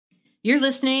You're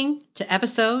listening to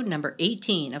episode number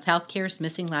 18 of Healthcare's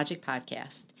Missing Logic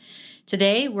podcast.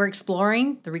 Today, we're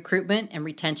exploring the recruitment and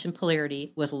retention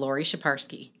polarity with Lori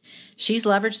Sheparski. She's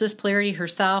leveraged this polarity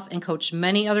herself and coached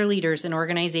many other leaders and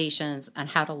organizations on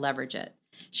how to leverage it.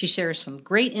 She shares some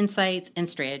great insights and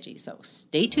strategies, so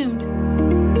stay tuned.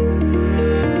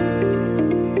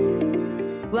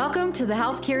 Welcome to the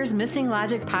Healthcare's Missing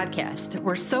Logic podcast.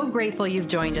 We're so grateful you've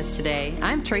joined us today.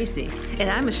 I'm Tracy.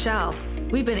 And I'm Michelle.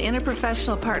 We've been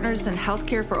interprofessional partners in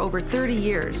healthcare for over 30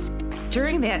 years.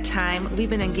 During that time, we've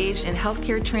been engaged in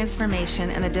healthcare transformation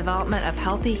and the development of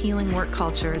healthy, healing work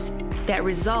cultures that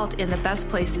result in the best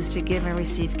places to give and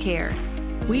receive care.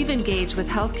 We've engaged with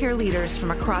healthcare leaders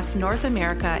from across North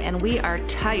America, and we are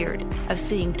tired of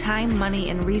seeing time,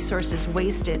 money, and resources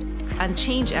wasted on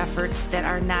change efforts that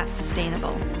are not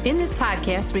sustainable. In this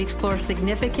podcast, we explore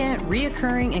significant,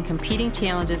 reoccurring, and competing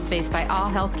challenges faced by all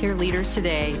healthcare leaders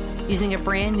today using a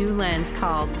brand new lens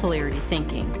called polarity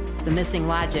thinking, the missing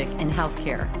logic in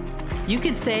healthcare. You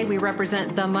could say we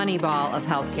represent the Moneyball of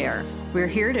healthcare. We're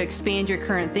here to expand your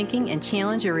current thinking and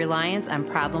challenge your reliance on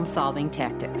problem-solving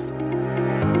tactics.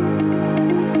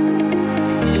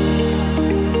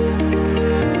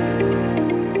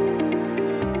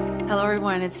 Hello,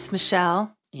 everyone. It's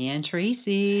Michelle. And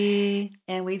Tracy.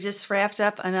 And we just wrapped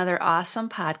up another awesome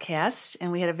podcast.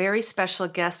 And we had a very special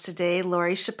guest today,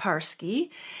 Lori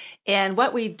Sheparski. And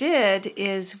what we did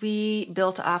is we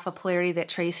built off a polarity that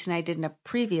Tracy and I did in a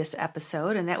previous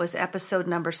episode. And that was episode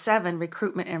number 7,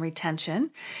 Recruitment and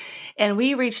Retention. And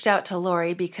we reached out to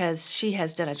Lori because she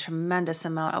has done a tremendous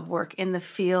amount of work in the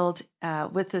field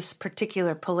with this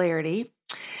particular polarity.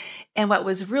 And what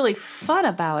was really fun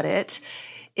about it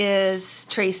is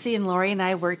Tracy and Lori and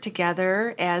I worked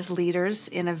together as leaders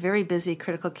in a very busy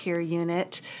critical care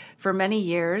unit for many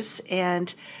years.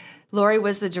 And Lori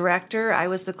was the director, I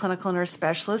was the clinical nurse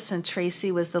specialist, and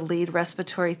Tracy was the lead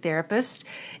respiratory therapist.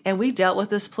 And we dealt with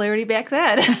this polarity back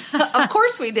then. Of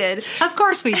course we did. Of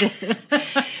course we did.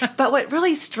 But what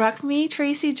really struck me,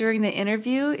 Tracy, during the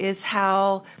interview is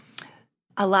how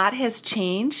a lot has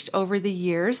changed over the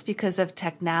years because of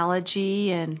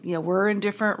technology and, we're in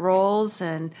different roles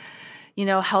and,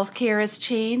 healthcare has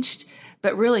changed,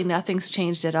 but really nothing's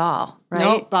changed at all, right?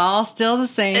 Nope, all still the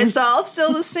same. It's all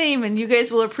still the same, and you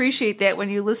guys will appreciate that when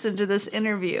you listen to this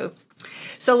interview.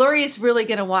 So Lori is really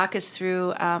going to walk us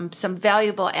through some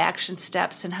valuable action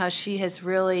steps and how she has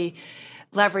really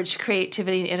leveraged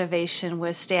creativity and innovation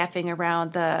with staffing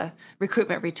around the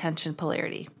recruitment retention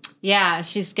polarity. Yeah,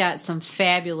 she's got some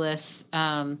fabulous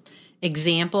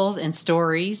examples and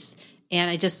stories,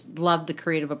 and I just love the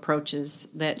creative approaches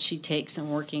that she takes in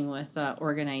working with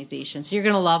organizations. So you're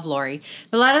going to love Lori.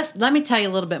 But let me tell you a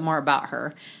little bit more about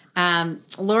her.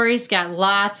 Lori's got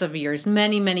lots of years,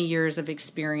 many years of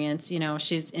experience.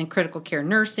 She's in critical care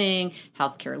nursing,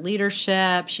 healthcare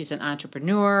leadership. She's an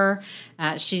entrepreneur.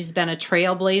 She's been a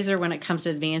trailblazer when it comes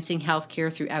to advancing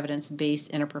healthcare through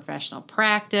evidence-based interprofessional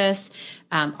practice,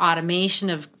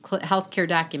 automation of healthcare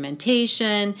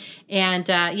documentation, and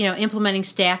implementing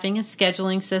staffing and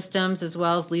scheduling systems, as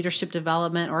well as leadership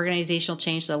development, organizational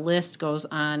change. The list goes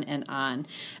on and on.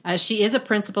 She is a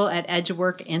principal at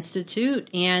EdgeWork Institute,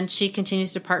 and she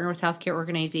continues to partner with healthcare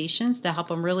organizations to help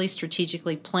them really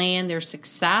strategically plan their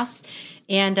success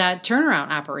and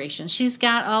turnaround operations. She's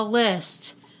got a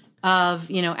list of,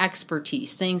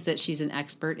 expertise, things that she's an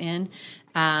expert in,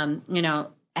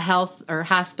 health or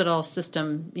hospital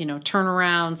system,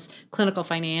 turnarounds, clinical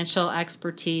financial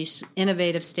expertise,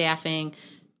 innovative staffing,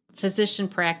 physician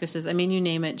practices. I mean, you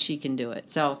name it, she can do it.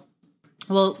 So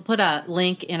we'll put a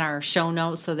link in our show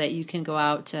notes so that you can go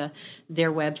out to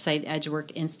their website,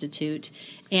 EdgeWork Institute.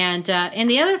 And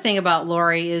the other thing about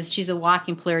Lori is she's a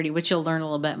walking polarity, which you'll learn a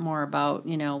little bit more about,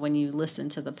 when you listen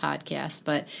to the podcast.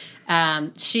 But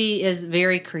she is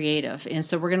very creative. And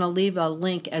so we're going to leave a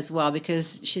link as well,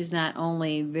 because she's not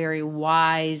only very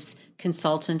wise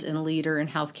consultant and leader in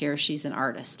healthcare, she's an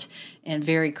artist and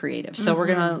very creative. So we're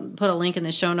going to put a link in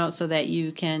the show notes so that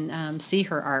you can see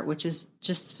her art, which is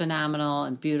just phenomenal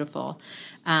and beautiful.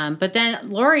 But then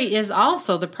Lori is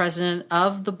also the president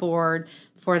of the board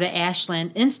for the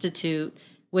Ashland Institute,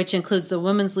 which includes a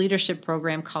women's leadership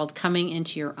program called Coming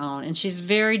Into Your Own. And she's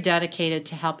very dedicated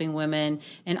to helping women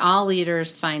and all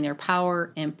leaders find their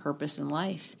power and purpose in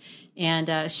life.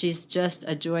 And she's just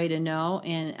a joy to know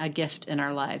and a gift in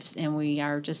our lives. And we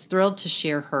are just thrilled to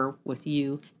share her with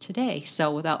you today.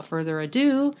 So without further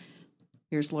ado,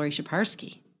 here's Lori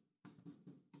Sheparski.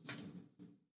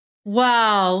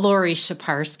 Wow, Lori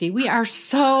Sheparski, we are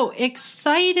so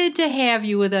excited to have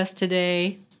you with us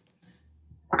today.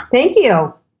 Thank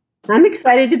you. I'm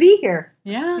excited to be here.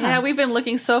 Yeah. Yeah, we've been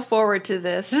looking so forward to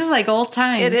this. This is like old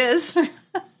times. It is.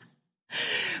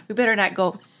 We better not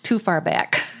go too far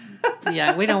back.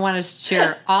 Yeah, we don't want to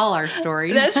share all our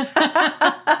stories.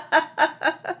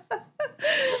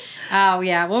 Oh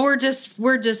yeah. Well, we're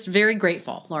just very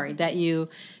grateful, Lori, that you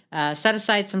set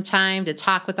aside some time to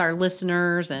talk with our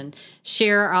listeners and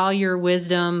share all your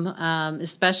wisdom.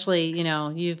 Especially,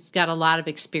 you've got a lot of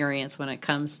experience when it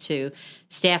comes to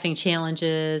staffing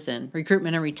challenges and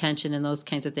recruitment and retention and those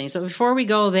kinds of things. So before we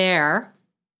go there,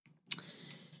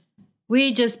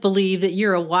 we just believe that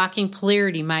you're a walking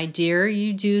polarity, my dear.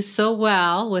 You do so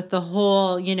well with the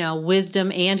whole,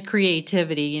 wisdom and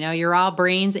creativity. You're all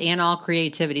brains and all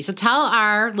creativity. So tell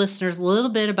our listeners a little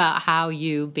bit about how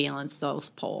you balance those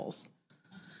poles.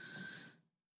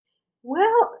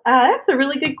 Well, that's a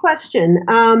really good question.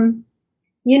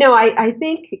 I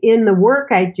think in the work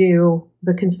I do,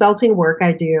 the consulting work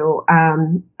I do,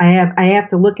 I have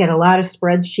to look at a lot of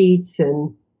spreadsheets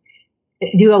and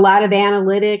do a lot of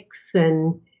analytics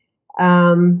and,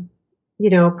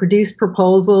 produce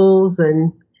proposals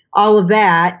and all of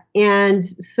that. And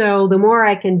so the more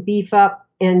I can beef up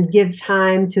and give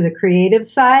time to the creative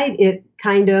side, it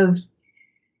kind of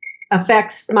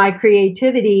affects my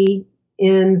creativity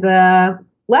in the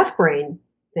left brain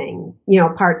thing,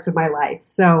 parts of my life.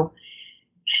 So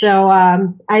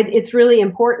it's really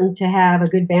important to have a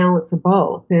good balance of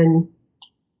both. And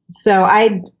so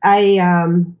I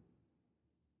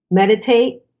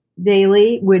meditate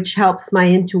daily, which helps my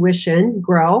intuition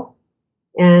grow.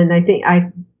 And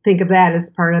I think of that as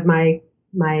part of my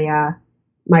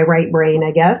right brain,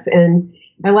 I guess. And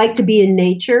I like to be in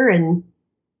nature and,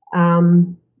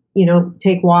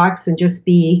 take walks and just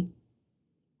be,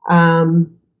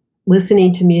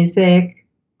 listening to music,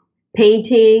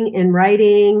 painting and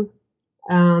writing.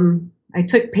 I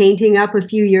took painting up a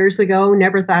few years ago,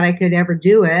 never thought I could ever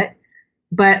do it,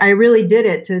 but I really did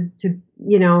it to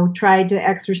try to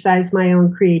exercise my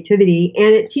own creativity.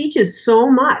 And it teaches so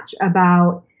much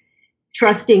about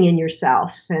trusting in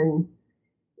yourself and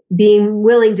being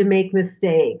willing to make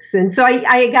mistakes. And so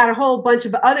I got a whole bunch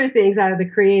of other things out of the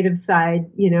creative side,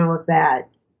 of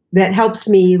that helps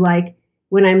me, like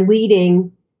when I'm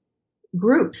leading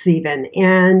groups even,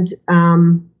 and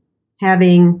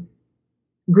having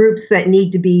groups that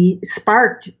need to be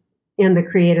sparked in the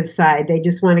creative side. They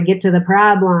just want to get to the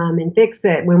problem and fix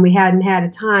it when we hadn't had a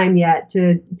time yet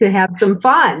to have some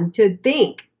fun, to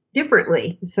think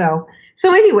differently. So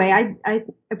anyway, I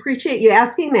appreciate you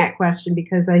asking that question,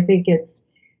 because I think it's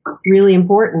really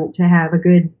important to have a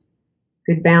good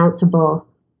balance of both.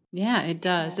 Yeah, it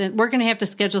does. And we're going to have to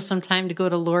schedule some time to go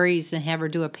to Lori's and have her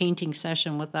do a painting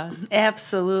session with us.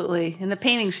 Absolutely. And the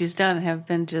paintings she's done have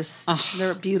been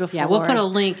they're beautiful. Yeah, we'll put a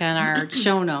link on our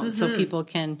show notes so people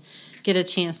can get a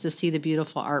chance to see the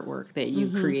beautiful artwork that you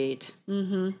create.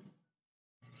 Mm-hmm.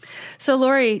 So,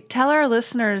 Lori, tell our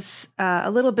listeners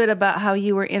a little bit about how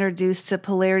you were introduced to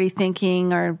polarity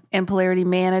thinking and polarity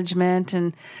management,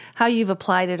 and how you've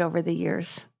applied it over the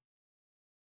years.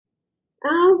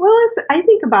 Well, I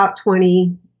think about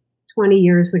 20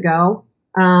 years ago.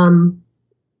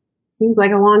 Seems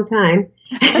like a long time.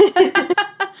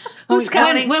 Who's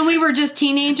counting? When we were just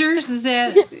teenagers, is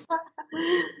that?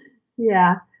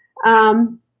 Yeah. I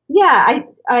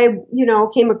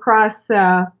came across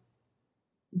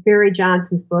Barry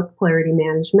Johnson's book, Polarity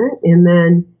Management, and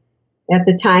then at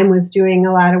the time was doing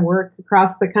a lot of work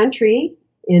across the country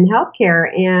in healthcare,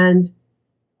 and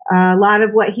a lot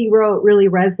of what he wrote really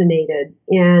resonated.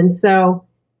 And so,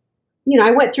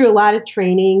 I went through a lot of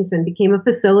trainings and became a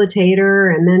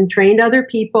facilitator, and then trained other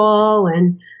people,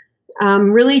 and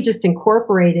really just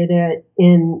incorporated it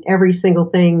in every single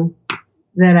thing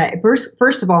that I,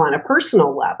 first of all, on a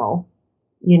personal level.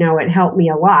 It helped me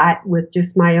a lot with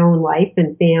just my own life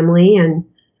and family, and,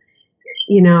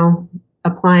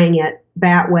 applying it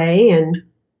that way. And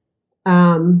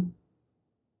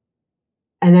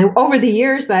then over the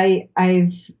years,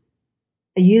 I've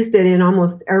used it in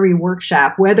almost every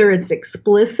workshop, whether it's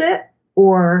explicit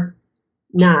or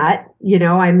not.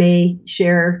 I may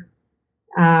share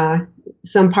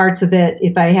some parts of it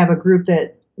if I have a group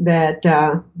that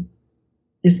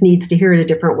just needs to hear it a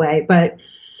different way. But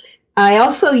I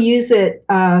also use it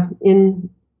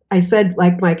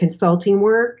like my consulting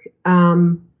work,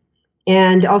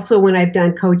 and also when I've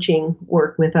done coaching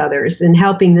work with others and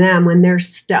helping them when they're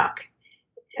stuck.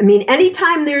 I mean,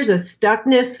 anytime there's a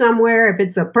stuckness somewhere, if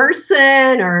it's a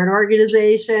person or an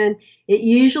organization, it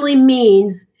usually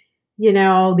means,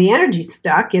 the energy's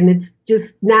stuck, and it's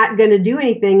just not going to do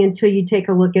anything until you take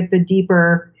a look at the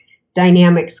deeper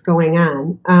dynamics going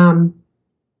on.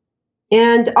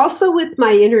 And also with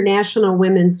my international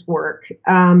women's work,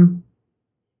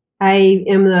 I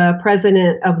am the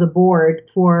president of the board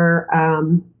for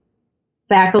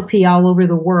faculty all over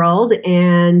the world,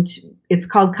 and it's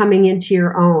called Coming Into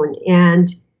Your Own. And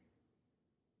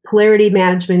polarity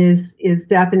management is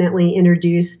definitely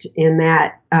introduced in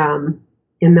that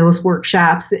in those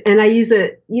workshops, and I use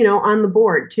it, on the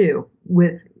board too,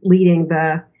 with leading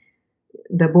the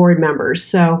board members.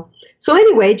 So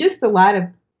anyway, just a lot of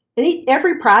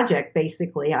every project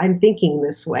basically. I'm thinking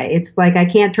this way. It's like I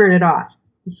can't turn it off.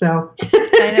 So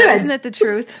I know, isn't that the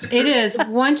truth? It is.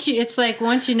 Once you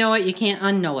know it, you can't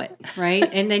unknow it, right?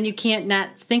 And then you can't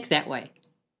not think that way.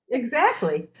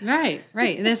 Exactly. Right.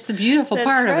 That's the beautiful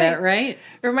part of it, right?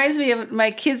 It reminds me of my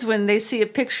kids when they see a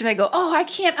picture and they go, "Oh, I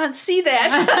can't unsee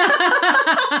that."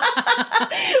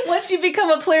 Once you become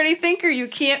a polarity thinker, you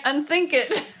can't unthink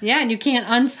it. Yeah, and you can't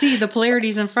unsee the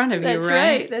polarities in front of you,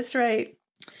 right? That's right.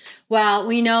 Well,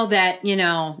 we know that,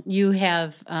 you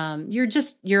have,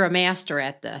 you're a master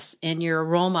at this, and you're a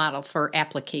role model for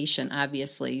application.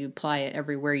 Obviously, you apply it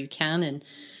everywhere you can.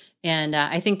 And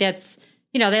I think that's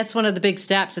one of the big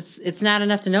steps. It's not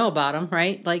enough to know about them,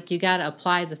 right? Like you got to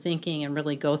apply the thinking and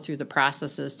really go through the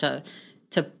processes to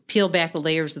peel back the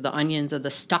layers of the onions of the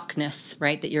stuckness,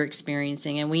 right, that you're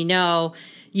experiencing. And we know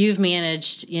you've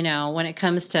managed, when it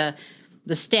comes to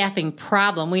the staffing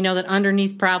problem, we know that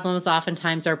underneath problems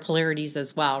oftentimes are polarities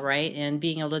as well, right? And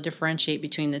being able to differentiate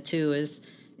between the two is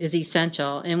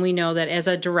essential. And we know that as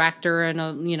a director and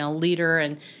a leader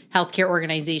in healthcare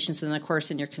organizations, and of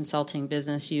course in your consulting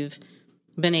business, you've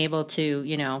been able to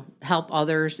help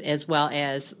others as well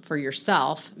as for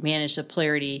yourself manage the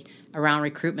polarity around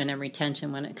recruitment and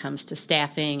retention when it comes to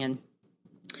staffing.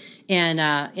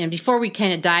 And before we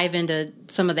kind of dive into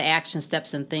some of the action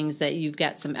steps and things that you've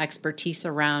got some expertise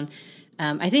around,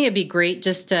 I think it'd be great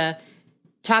just to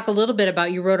talk a little bit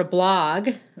about, you wrote a blog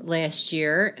last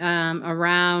year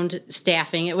around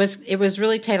staffing. It was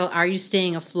really titled, "Are You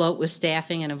Staying Afloat with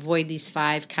Staffing and Avoid These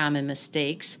 5 Common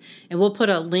Mistakes?" And we'll put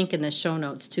a link in the show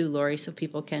notes too, Lori, so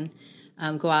people can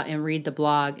go out and read the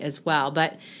blog as well.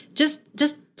 But just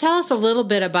tell us a little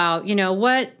bit about,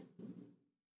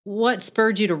 what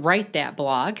spurred you to write that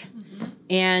blog,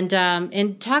 and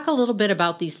talk a little bit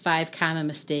about these 5 common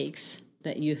mistakes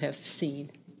that you have seen.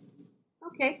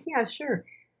 Okay, yeah, sure.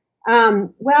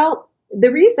 Well, the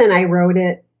reason I wrote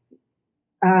it,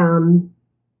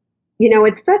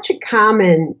 it's such a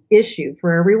common issue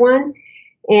for everyone,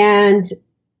 and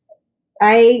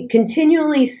I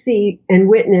continually see and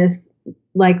witness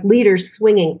like leaders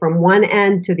swinging from one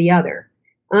end to the other.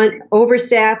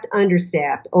 Overstaffed,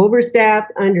 understaffed,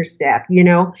 overstaffed, understaffed,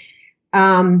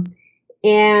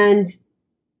 and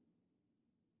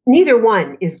neither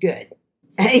one is good.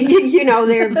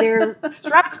 They're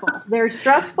stressful. They're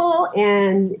stressful,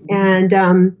 and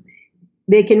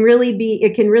it can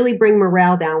really bring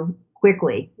morale down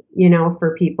quickly,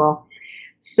 for people.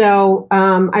 So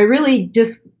I really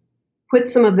just put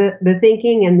some of the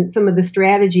thinking and some of the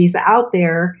strategies out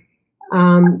there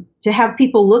to have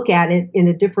people look at it in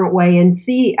a different way and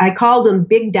see. I called them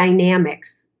big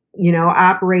dynamics,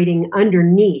 operating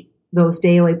underneath those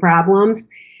daily problems.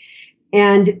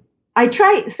 And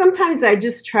sometimes I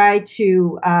just try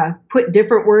to put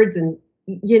different words and,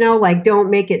 like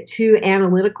don't make it too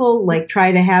analytical, like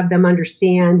try to have them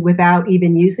understand without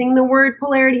even using the word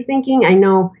polarity thinking. I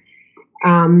know,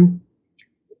 I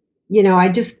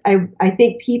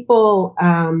think people,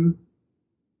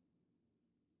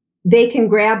 they can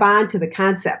grab onto the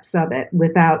concepts of it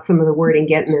without some of the wording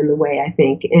getting in the way, I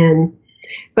think.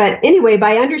 But anyway,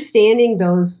 by understanding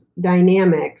those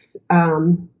dynamics,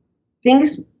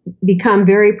 things become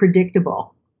very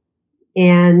predictable,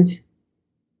 and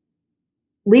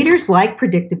leaders like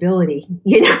predictability,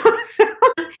 so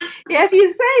if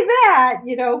you say that,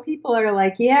 people are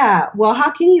like, yeah, well, how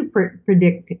can you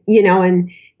predict,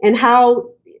 and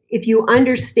how, if you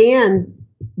understand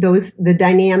the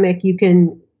dynamic, you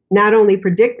can not only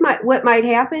predict what might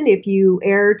happen if you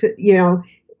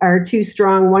are too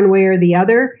strong one way or the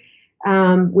other,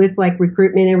 with like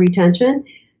recruitment and retention.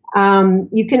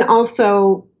 You can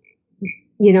also,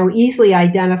 easily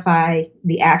identify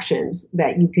the actions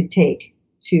that you could take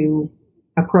to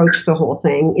approach the whole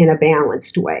thing in a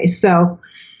balanced way. So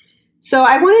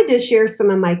I wanted to share some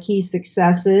of my key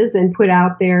successes and put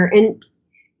out there, and,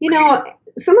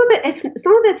 some of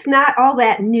it's not all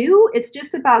that new. It's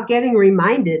just about getting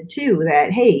reminded too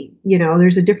that, hey,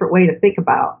 there's a different way to think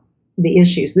about the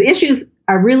issues. The issues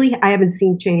are really, I haven't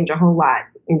seen change a whole lot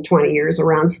in 20 years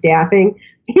around staffing,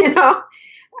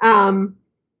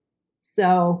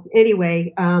 So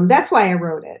anyway, that's why I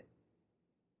wrote it.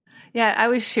 Yeah, I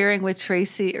was sharing with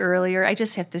Tracy earlier. I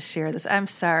just have to share this. I'm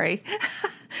sorry.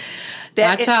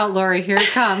 Watch out, Lori. Here it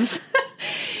comes.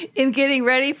 In getting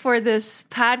ready for this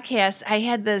podcast, I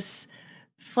had this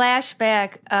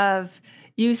flashback of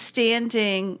you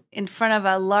standing in front of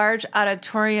a large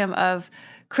auditorium of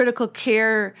critical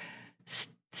care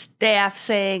staff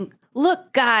saying,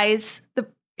 "Look, guys, the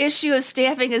issue of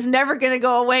staffing is never going to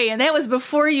go away." And that was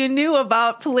before you knew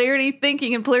about polarity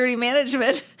thinking and polarity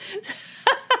management.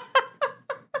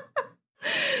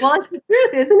 Well, it's the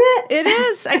truth, isn't it? It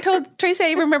is. I told Tracy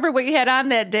I remember what you had on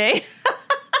that day.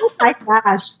 Oh my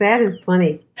gosh, that is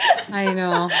funny. I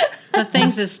know. The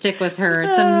things that stick with her.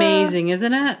 It's amazing,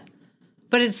 isn't it?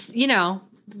 But it's, you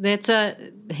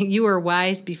were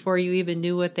wise before you even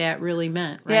knew what that really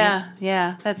meant, right?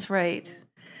 Yeah, that's right.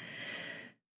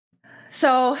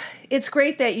 So it's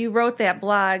great that you wrote that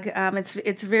blog.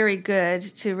 It's very good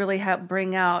to really help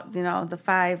bring out, the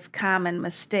 5 common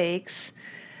mistakes.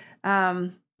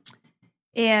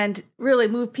 And really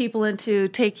move people into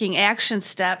taking action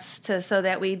steps so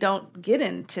that we don't get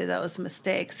into those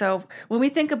mistakes. So when we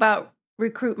think about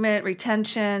recruitment,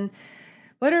 retention,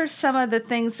 what are some of the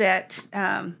things that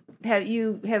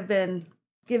you have been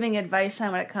giving advice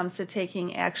on when it comes to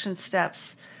taking action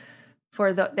steps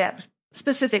for that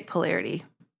specific polarity?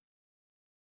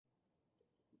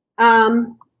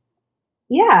 One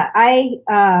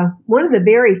of the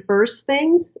very first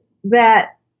things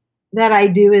that I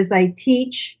do is I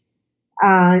teach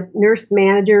nurse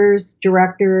managers,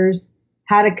 directors,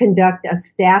 how to conduct a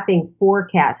staffing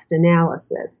forecast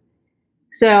analysis.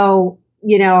 So,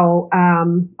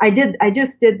 I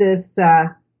just did this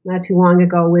not too long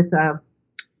ago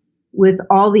with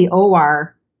all the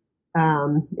OR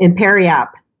and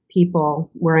peri-op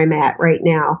people where I'm at right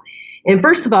now. And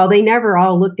first of all, they never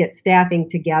all looked at staffing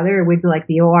together. It was like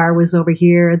the OR was over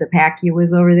here, the PACU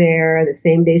was over there, the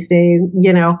same day stay,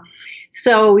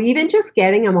 So even just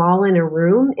getting them all in a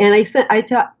room, and I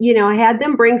had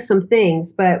them bring some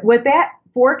things, but what that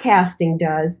forecasting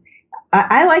does,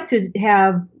 I like to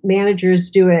have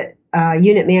managers do it,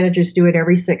 unit managers do it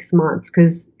every 6 months,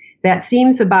 because that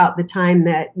seems about the time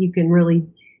that you can really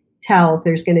tell if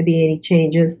there's going to be any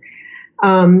changes.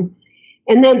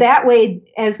 And then that way,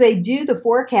 as they do the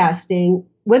forecasting,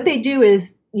 what they do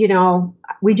is,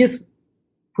 we just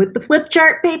put the flip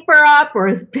chart paper up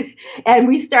and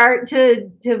we start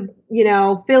to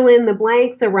fill in the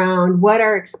blanks around what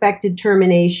are expected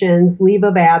terminations, leave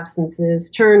of absences,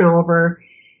 turnover,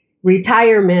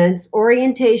 retirements,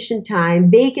 orientation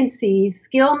time, vacancies,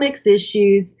 skill mix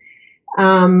issues.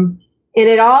 And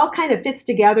it all kind of fits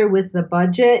together with the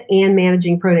budget and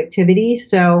managing productivity.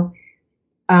 So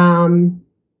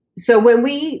when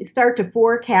we start to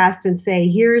forecast and say,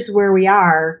 here's where we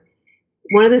are,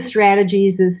 one of the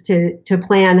strategies is to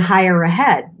plan higher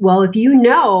ahead. Well, if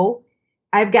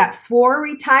I've got 4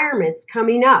 retirements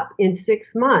coming up in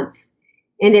 6 months,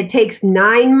 and it takes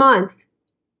 9 months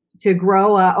to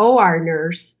grow a OR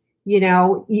nurse, you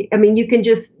can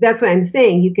that's what I'm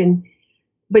saying.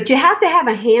 But you have to have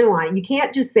a handle on it. You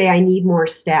can't just say, I need more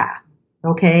staff.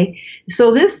 Okay.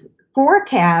 So this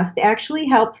forecast actually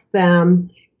helps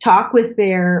them talk with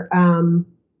their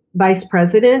vice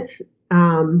presidents,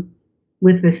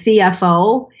 with the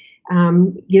CFO,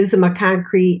 gives them a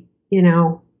concrete,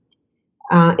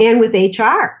 and with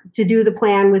HR to do the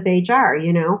plan with HR,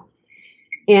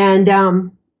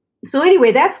 And so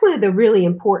anyway, that's one of the really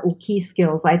important key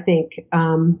skills, I think,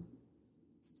 that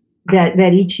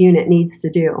each unit needs to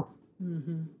do.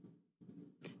 Mm-hmm.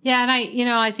 Yeah, and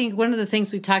I think one of the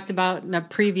things we talked about in a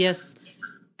previous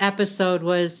episode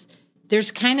was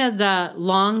there's kind of the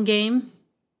long game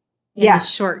and the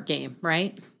short game,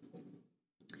 right?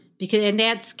 And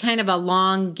that's kind of a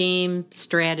long game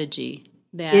strategy.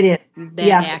 It is.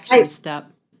 Action step.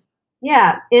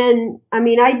 Yeah, and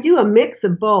I do a mix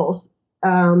of both.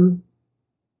 Both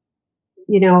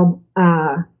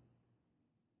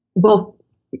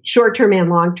short-term and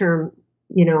long-term,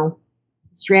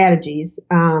 strategies.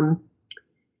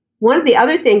 One of the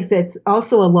other things that's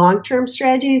also a long-term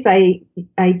strategy is I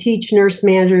teach nurse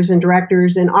managers and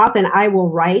directors, and often I will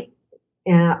write,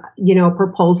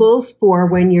 proposals for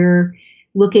when you're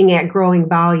looking at growing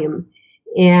volume.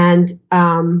 And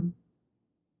I'm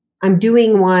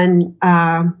doing one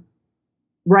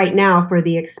right now for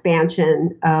the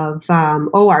expansion of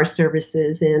OR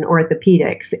services in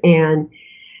orthopedics and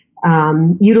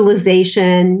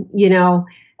utilization,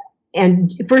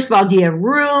 and first of all, do you have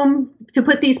room to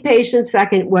put these patients?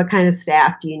 Second, what kind of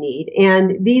staff do you need?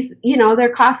 And these, they're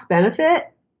cost benefit.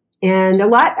 And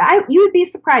you would be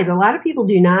surprised. A lot of people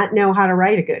do not know how to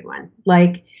write a good one.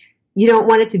 Like, you don't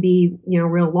want it to be,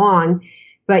 real long,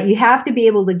 but you have to be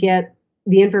able to get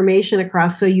the information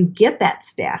across so you get that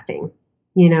staffing,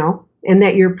 you know, and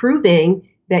that you're proving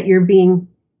that you're being,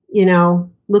 you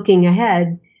know, looking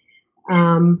ahead.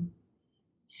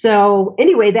 So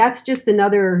anyway, that's just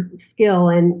another skill,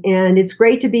 and it's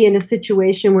great to be in a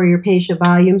situation where your patient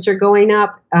volumes are going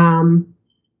up.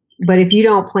 But if you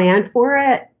don't plan for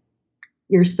it,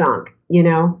 you're sunk, you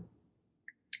know.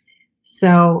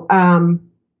 So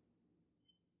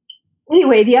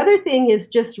anyway, the other thing is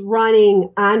just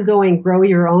running ongoing grow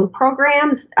your own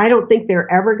programs. I don't think they're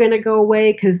ever going to go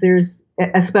away because there's,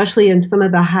 especially in some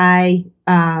of the high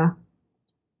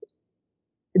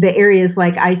the areas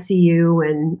like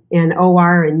ICU and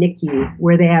OR and NICU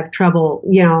where they have trouble,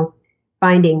 you know,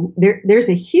 finding there's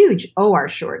a huge OR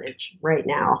shortage right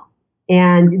now.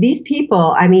 And these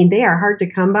people, I mean, they are hard to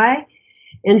come by.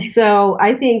 And so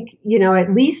I think, you know,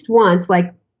 at least once,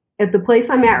 like at the place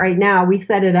I'm at right now, we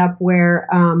set it up where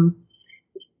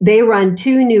they run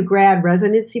 2 new grad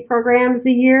residency programs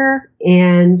a year,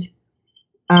 and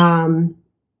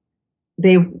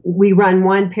we run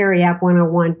one Peri-App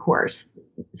 101 course.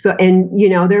 So, and, you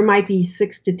know, there might be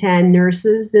 6 to 10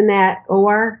 nurses in that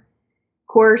OR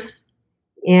course.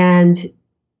 And,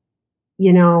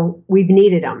 you know, we've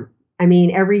needed them. I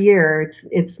mean, every year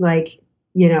it's like,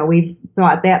 you know, we've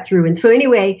thought that through. And so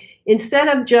anyway, instead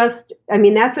of just, I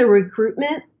mean, that's a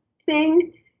recruitment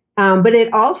thing, but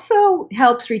it also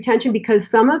helps retention because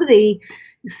some of the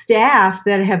staff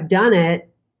that have done it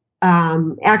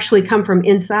actually come from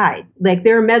inside. Like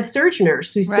they're a med surg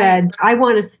nurse who said, I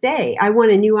want to stay. I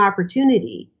want a new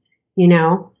opportunity, you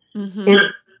know? Mm-hmm. And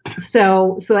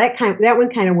so that one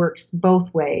kind of works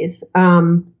both ways.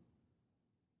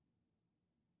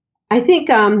 I think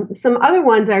some other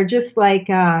ones are just like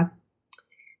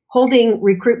holding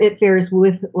recruitment fairs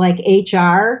with like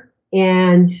HR.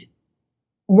 And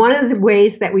one of the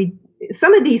ways that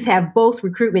some of these have both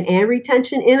recruitment and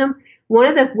retention in them. One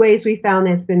of the ways we found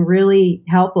that's been really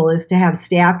helpful is to have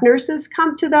staff nurses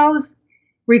come to those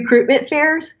recruitment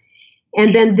fairs,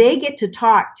 and then they get to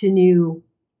talk to new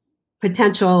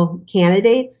potential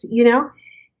candidates, you know,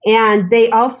 and they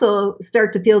also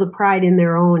start to feel the pride in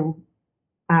their own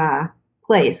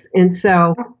place. And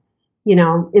so, you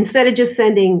know, instead of just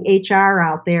sending HR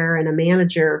out there and a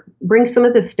manager, bring some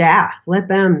of the staff, let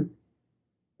them,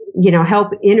 you know,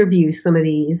 help interview some of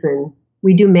these, and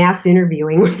we do mass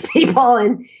interviewing with people.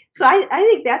 And so I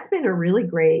think that's been a really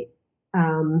great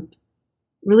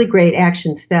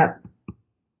action step.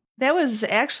 That was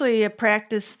actually a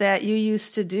practice that you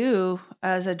used to do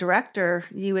as a director.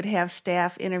 You would have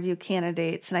staff interview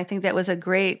candidates. And I think that was a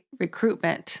great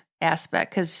recruitment aspect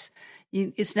because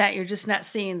you're just not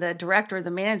seeing the director or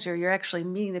the manager. You're actually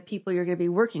meeting the people you're going to be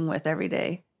working with every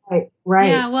day. Right.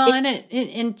 Yeah. Well, and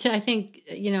I think,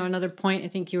 you know, another point I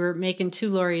think you were making too,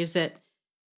 Lori, is that,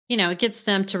 you know, it gets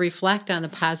them to reflect on the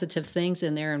positive things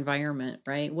in their environment,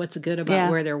 right? What's good about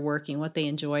where they're working, what they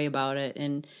enjoy about it,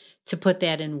 and to put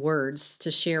that in words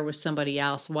to share with somebody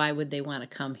else. Why would they want to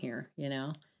come here? You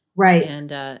know, right? And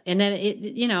then it,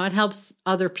 you know, it helps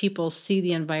other people see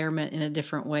the environment in a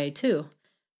different way too.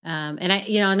 And I,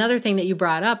 you know, another thing that you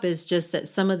brought up is just that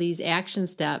some of these action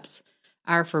steps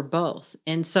are for both.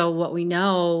 And so what we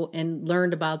know and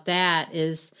learned about that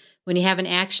is, when you have an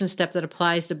action step that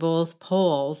applies to both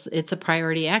poles, it's a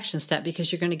priority action step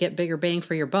because you're going to get bigger bang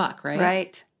for your buck,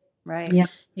 right? Right. Yeah.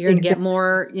 You're going to get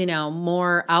more, you know,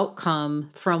 more outcome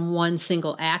from one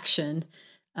single action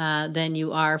than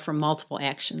you are from multiple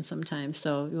actions sometimes.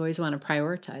 So you always want to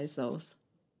prioritize those.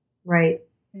 Right.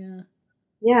 Yeah.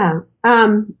 Yeah.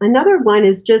 Another one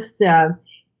is just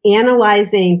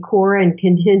analyzing core and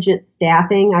contingent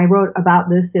staffing. I wrote about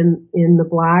this in the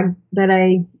blog that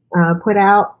I put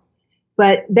out.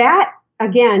 But that,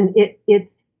 again, it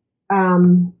is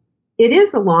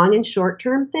a long and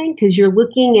short-term thing because you're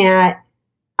looking at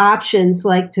options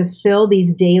like to fill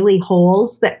these daily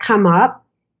holes that come up.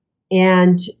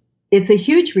 And it's a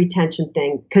huge retention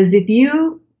thing because if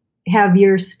you have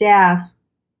your staff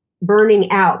burning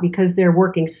out because they're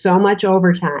working so much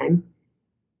overtime,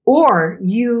 or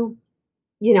you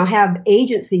know, have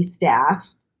agency staff,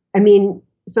 I mean,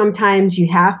 sometimes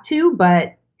you have to,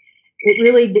 but it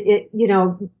really, you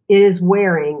know, it is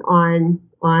wearing on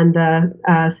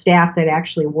the staff that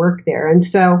actually work there. And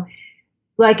so,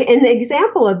 like, an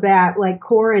example of that, like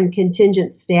core and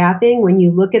contingent staffing, when you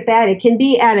look at that, it can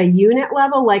be at a unit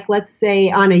level. Like, let's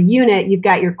say on a unit, you've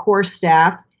got your core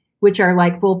staff, which are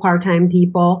like full part-time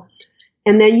people.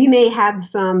 And then you may have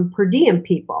some per diem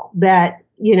people that,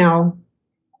 you know,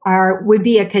 would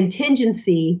be a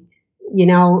contingency, you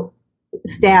know,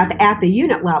 staff at the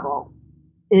unit level.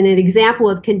 an example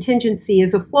of contingency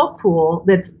is a float pool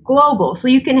that's global. So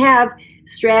you can have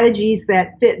strategies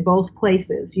that fit both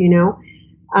places, you know.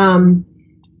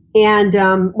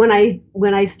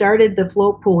 When I started the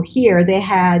float pool here, they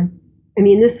had, I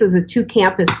mean, this is a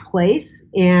 2-campus place,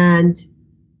 and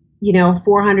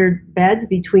 400 beds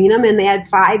between them, and they had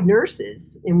 5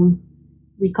 nurses, and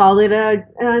we called it a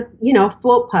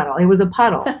float puddle. It was a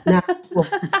puddle, not a pool.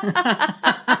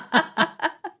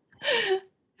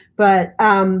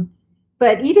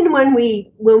 But even when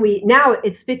we now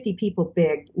it's 50 people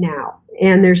big now,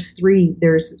 and there's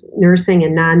nursing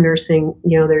and non-nursing,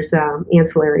 there's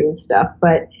ancillary and stuff.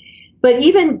 But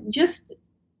even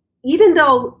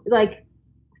though, like,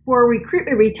 for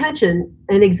recruitment retention,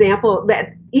 an example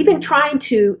that even trying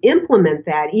to implement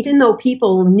that, even though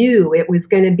people knew it was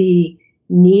going to be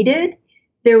needed,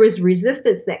 there was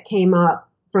resistance that came up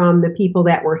from the people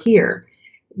that were here,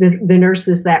 the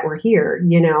nurses that were here,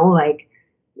 like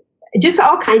just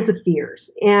all kinds of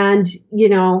fears. And,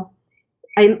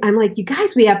 I'm like, you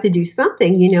guys, we have to do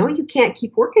something, you can't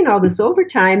keep working all this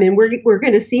overtime, and we're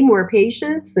going to see more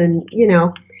patients. And,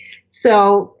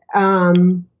 so,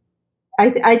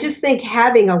 I just think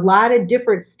having a lot of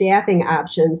different staffing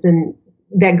options and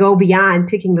that go beyond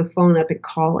picking the phone up and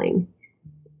calling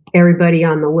everybody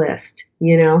on the list,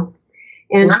 and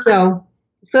wow.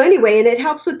 So anyway, and it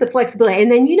helps with the flexibility.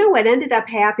 And then, what ended up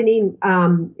happening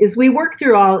is we worked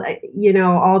through all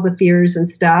the fears and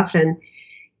stuff, and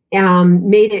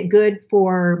made it good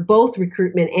for both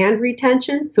recruitment and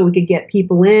retention, so we could get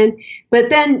people in.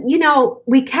 But then,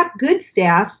 we kept good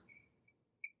staff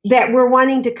that were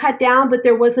wanting to cut down, but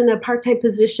there wasn't a part-time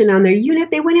position on their unit.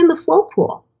 They went in the float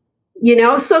pool,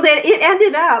 so that it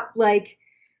ended up like,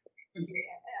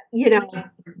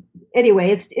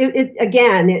 anyway,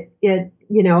 it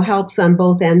helps on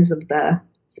both ends of the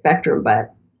spectrum.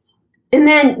 And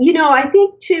then, I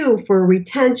think too, for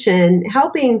retention,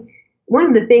 one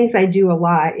of the things I do a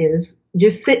lot is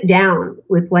just sit down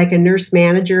with like a nurse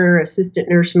manager, assistant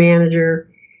nurse manager,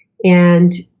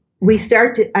 and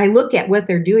I look at what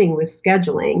they're doing with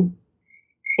scheduling,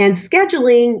 and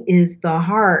scheduling is the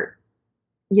heart,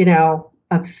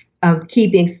 of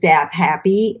keeping staff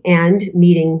happy and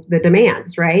meeting the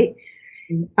demands, right?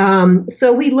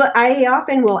 So I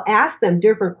often will ask them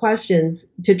different questions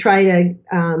to try to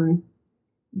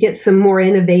get some more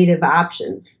innovative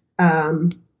options,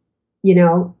 and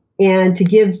to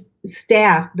give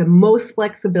staff the most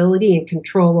flexibility and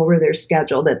control over their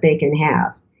schedule that they can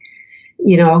have.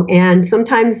 And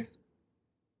sometimes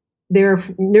they're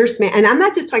and I'm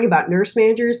not just talking about nurse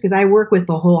managers, because I work with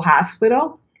the whole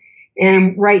hospital, and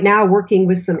I'm right now working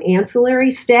with some ancillary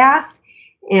staff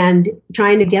and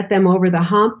trying to get them over the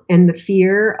hump and the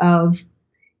fear of,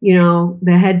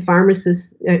 the head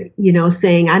pharmacist,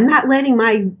 saying, I'm not letting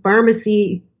my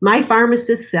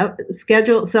pharmacists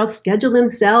self-schedule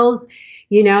themselves,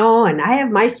 and I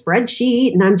have my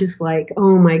spreadsheet, and I'm just like,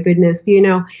 oh my goodness,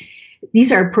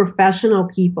 these are professional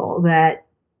people that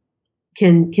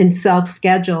can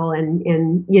self-schedule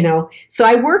and so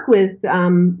I work with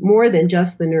more than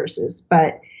just the nurses,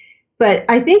 but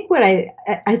I think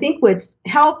what's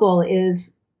helpful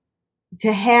is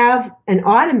to have an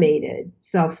automated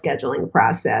self-scheduling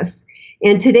process.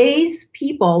 And today's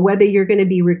people, whether you're going to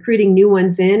be recruiting new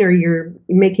ones in or you're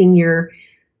making your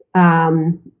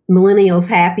millennials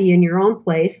happy in your own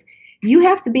place, you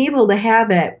have to be able to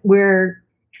have it where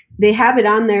they have it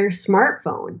on their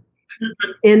smartphone,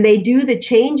 and they do the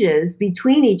changes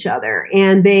between each other,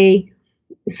 and they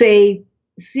say,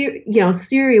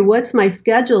 Siri, what's my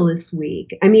schedule this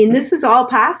week? I mean, this is all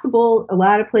possible. A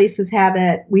lot of places have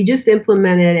it. We just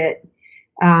implemented it.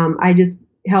 I just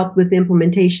helped with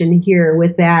implementation here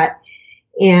with that.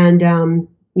 And,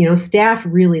 staff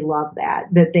really love that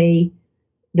they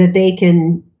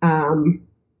can have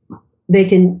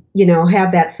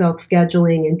that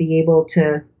self-scheduling and be able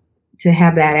to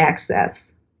have that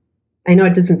access. I know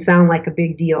it doesn't sound like a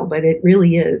big deal, but it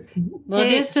really is. Well,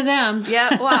 it is to them. Yeah.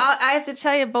 Well, I have to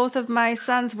tell you, both of my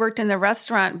sons worked in the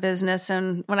restaurant business.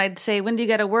 And when I'd say, when do you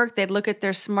go to work? They'd look at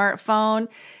their smartphone.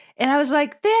 And I was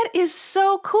like, that is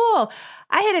so cool.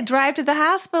 I had to drive to the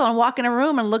hospital and walk in a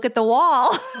room and look at the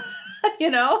wall,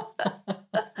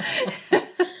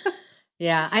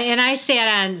 Yeah. I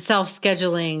sat on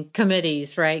self-scheduling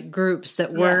committees, right? Groups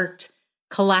that worked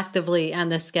collectively on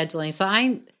the scheduling. So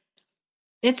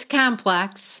it's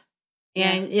complex,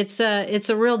 and it's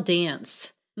a real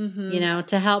dance,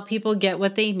 to help people get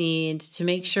what they need, to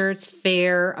make sure it's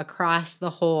fair across the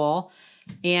whole,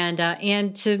 and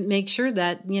to make sure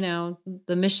that,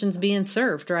 the mission's being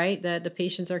served, right? That the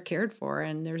patients are cared for,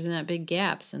 and there's not big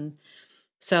gaps. And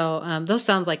So those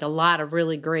sounds like a lot of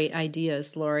really great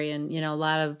ideas, Lori, and, a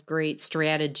lot of great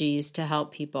strategies to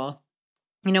help people.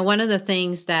 One of the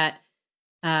things that,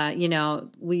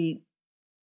 we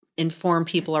inform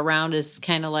people around is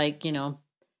kind of like,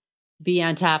 be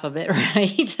on top of it,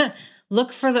 right?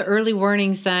 Look for the early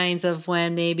warning signs of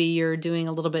when maybe you're doing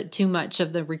a little bit too much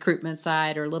of the recruitment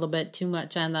side or a little bit too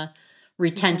much on the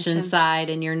retention side,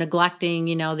 and you're neglecting,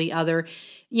 the other.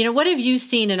 What have you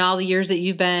seen in all the years that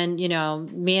you've been,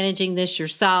 managing this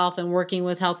yourself and working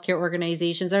with healthcare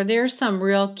organizations? Are there some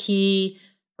real key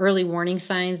early warning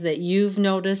signs that you've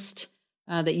noticed,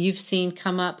 that you've seen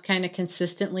come up kind of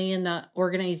consistently in the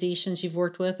organizations you've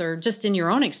worked with, or just in your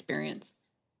own experience?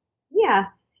 Yeah.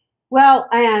 Well,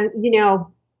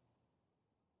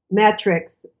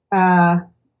 metrics.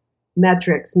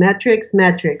 Metrics. Data.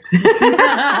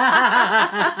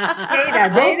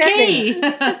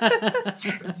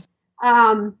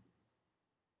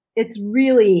 It's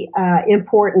really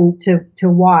important to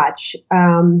watch.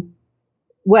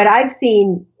 What I've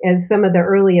seen as some of the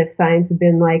earliest signs have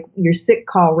been like your sick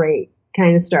call rate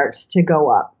kind of starts to go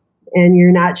up, and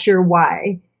you're not sure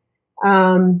why.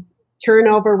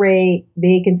 Turnover rate,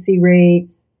 vacancy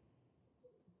rates,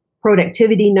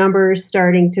 productivity numbers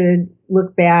starting to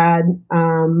look bad.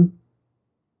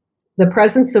 The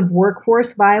presence of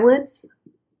workforce violence.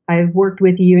 I've worked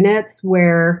with units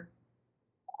where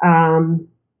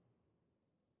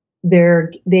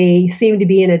they seem to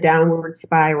be in a downward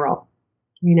spiral,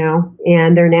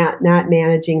 and they're not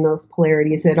managing those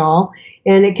polarities at all.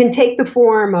 And it can take the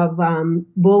form of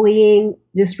bullying,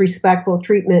 disrespectful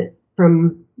treatment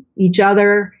from each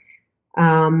other,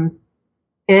 and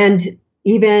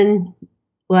even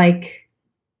like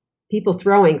people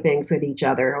throwing things at each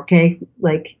other, okay?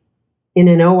 Like in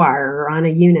an OR or on a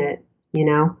unit,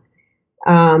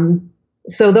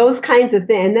 So those kinds of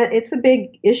things, and that it's a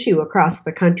big issue across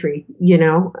the country,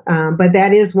 but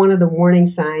that is one of the warning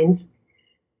signs.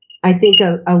 I think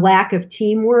a lack of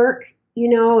teamwork,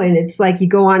 and it's like you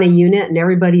go on a unit and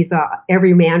everybody's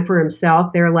every man for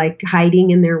himself. They're like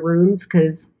hiding in their rooms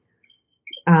because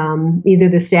either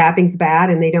the staffing's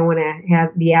bad and they don't want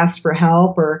to be asked for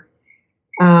help, or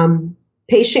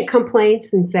patient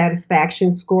complaints and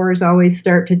satisfaction scores always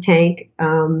start to tank,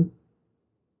 and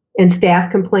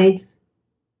staff complaints.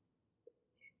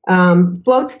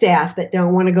 Float staff that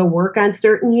don't want to go work on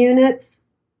certain units,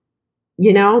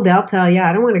 they'll tell you,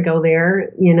 I don't want to go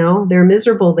there. They're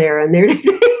miserable there, and they're.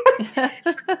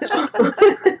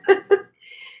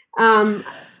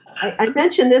 I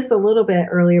mentioned this a little bit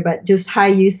earlier, but just high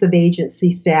use of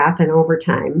agency staff and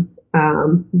overtime.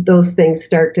 Those things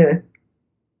start, and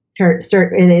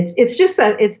it's just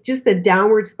a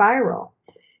downward spiral.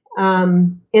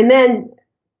 And then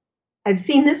I've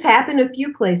seen this happen a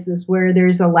few places where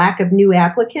there's a lack of new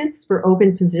applicants for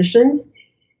open positions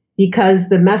because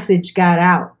the message got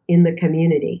out in the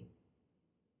community.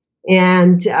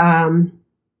 And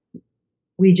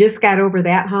we just got over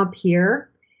that hump here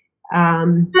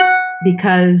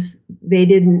because they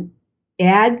didn't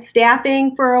add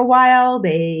staffing for a while.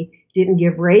 They didn't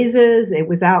give raises. It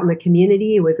was out in the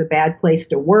community. It was a bad place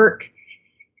to work.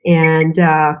 And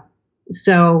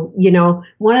so,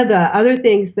 one of the other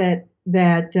things that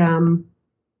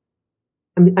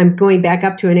I'm going back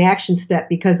up to an action step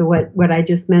because of what I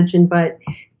just mentioned, but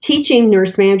teaching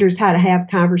nurse managers how to have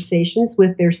conversations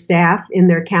with their staff in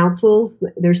their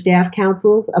staff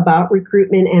councils about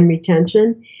recruitment and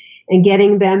retention, and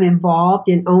getting them involved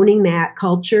in owning that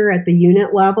culture at the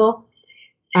unit level.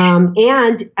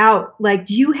 And out, like,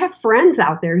 do you have friends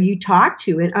out there you talk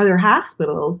to in other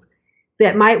hospitals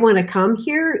that might want to come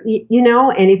here,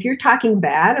 and if you're talking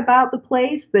bad about the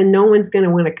place, then no one's going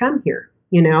to want to come here,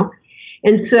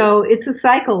 And so it's a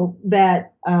cycle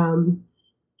that,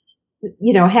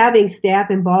 having staff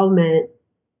involvement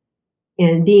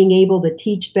and being able to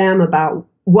teach them about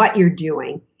what you're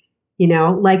doing,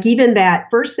 like even that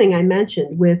first thing I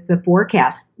mentioned with the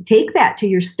forecast, take that to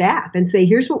your staff and say,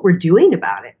 here's what we're doing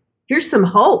about it. Here's some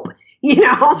hope, hang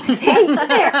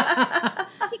there.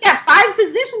 You got 5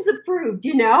 positions approved,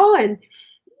 and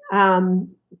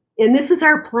this is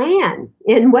our plan.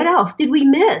 And what else did we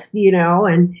miss,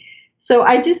 and so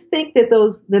I just think that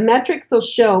the metrics will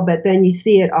show, but then you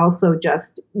see it also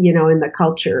just, in the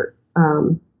culture.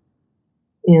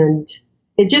 And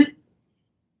it just,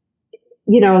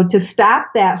 to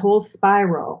stop that whole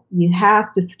spiral, you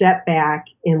have to step back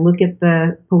and look at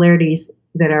the polarities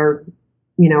that are,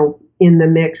 in the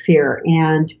mix here,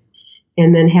 and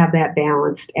then have that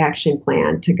balanced action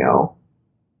plan to go.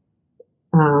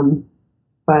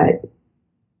 But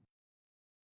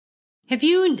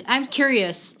I'm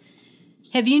curious,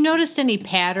 Have you noticed any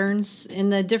patterns in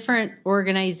the different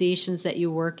organizations that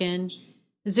you work in?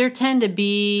 Does there tend to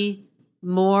be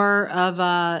more of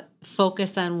a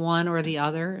focus on one or the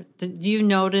other? Do you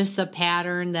notice a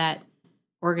pattern that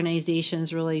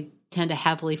organizations really tend to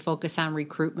heavily focus on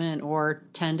recruitment or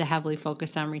tend to heavily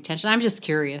focus on retention? I'm just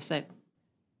curious.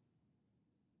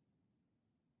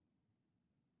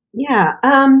 Yeah.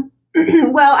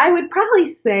 Well, I would probably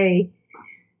say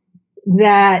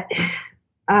that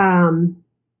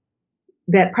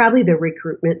that probably the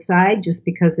recruitment side, just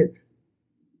because it's,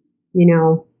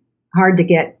 hard to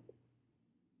get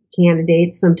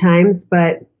candidates sometimes,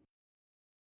 but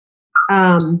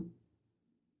I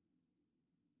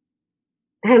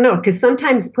don't know, because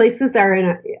sometimes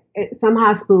some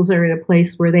hospitals are in a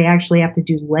place where they actually have to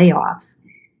do layoffs,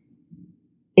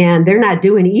 and they're not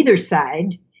doing either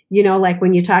side. Like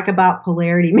when you talk about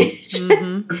polarity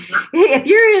management, if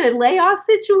you're in a layoff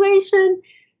situation,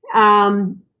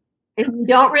 and you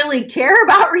don't really care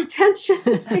about retention,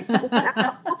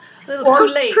 a little too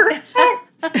late.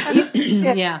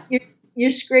 Yeah.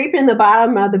 You're scraping the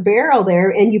bottom of the barrel there,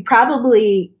 and you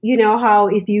probably, how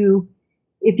if you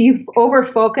over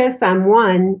focus on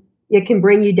one, it can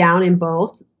bring you down in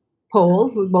both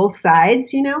poles, both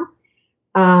sides,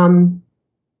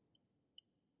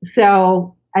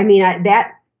 So, I mean,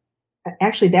 that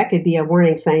could be a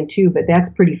warning sign too, but that's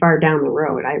pretty far down the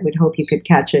road. I would hope you could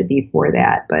catch it before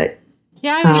that, but.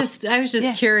 Yeah, I was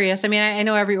just curious. I mean, I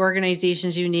know every organization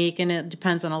is unique, and it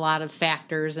depends on a lot of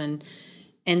factors and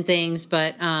things.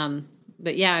 But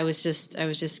yeah, I was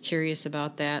just curious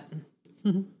about that.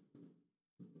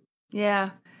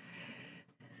 Yeah.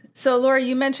 So, Laura,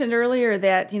 you mentioned earlier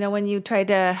that when you tried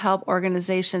to help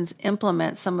organizations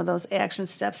implement some of those action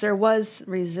steps, there was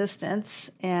resistance,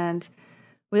 and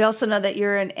we also know that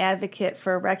you're an advocate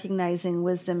for recognizing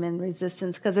wisdom and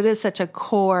resistance, because it is such a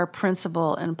core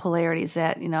principle in polarities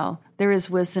that, there is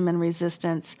wisdom and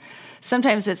resistance.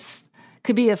 Sometimes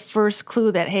could be a first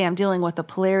clue that, hey, I'm dealing with a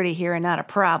polarity here and not a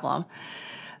problem.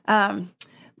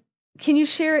 Can you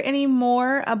share any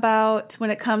more about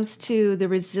when it comes to the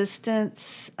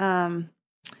resistance in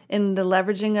the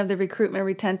leveraging of the recruitment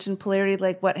retention polarity,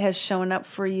 like what has shown up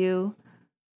for you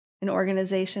in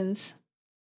organizations?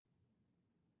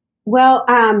 Well,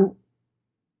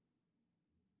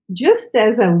 just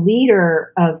as a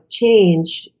leader of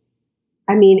change,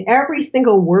 I mean, every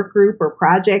single work group or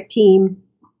project team,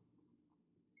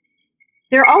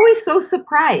 they're always so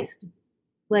surprised,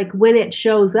 like when it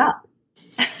shows up.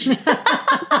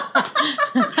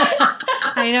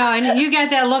 I know. You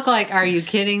got that look like, are you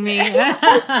kidding me?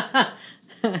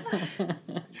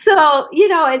 So,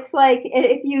 it's like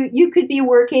if you could be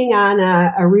working on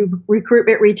a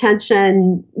recruitment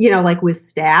retention, like with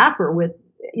staff or with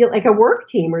like a work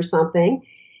team or something.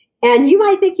 And you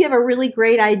might think you have a really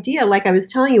great idea, like I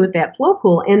was telling you with that flow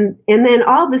pool. And then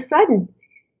all of a sudden,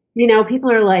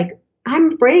 people are like,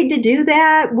 I'm afraid to do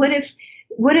that. What if,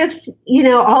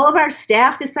 all of our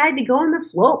staff decide to go in the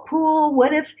float pool?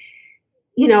 What if,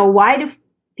 why do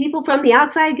people from the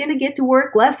outside going to get to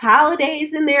work less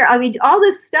holidays in there? I mean, all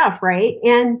this stuff, right?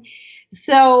 And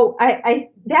so I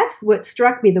that's what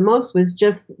struck me the most, was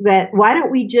just that, why don't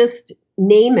we just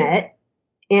name it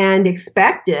and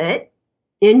expect it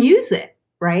and use it,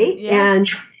 right? Yeah. And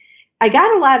I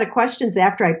got a lot of questions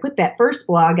after I put that first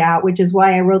blog out, which is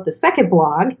why I wrote the second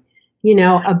blog,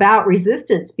 about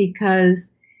resistance,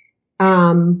 because,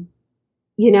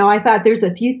 I thought there's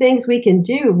a few things we can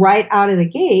do right out of the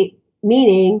gate,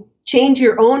 meaning change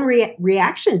your own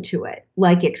reaction to it,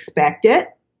 like expect it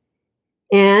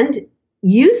and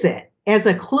use it as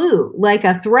a clue, like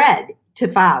a thread to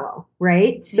follow,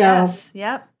 right? So, yes,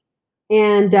 yep.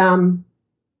 And,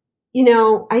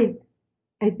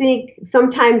 I think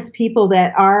sometimes people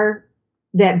that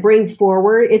bring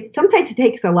forward, sometimes it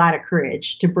takes a lot of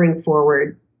courage to bring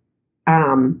forward,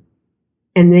 and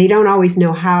they don't always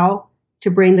know how to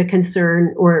bring the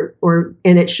concern,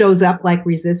 and it shows up like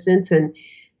resistance. And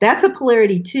that's a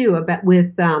polarity too,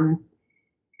 with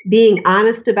being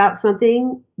honest about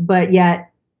something, but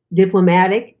yet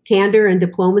diplomatic, candor and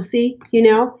diplomacy,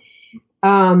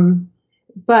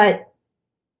 but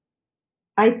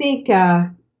I think,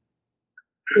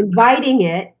 inviting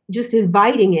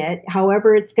it,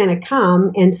 however it's going to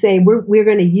come, and say, we're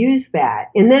going to use that.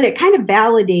 And then it kind of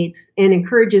validates and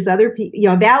encourages other people,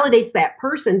 validates that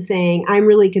person saying, I'm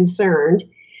really concerned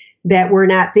that we're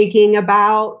not thinking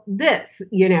about this,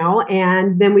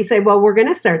 and then we say, well, we're going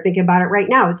to start thinking about it right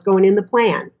now. It's going in the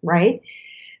plan, right?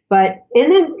 And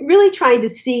then really trying to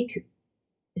seek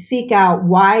out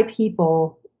why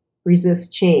people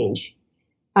resist change.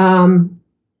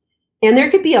 And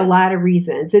there could be a lot of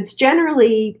reasons. It's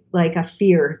generally like a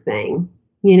fear thing,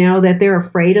 you know, that they're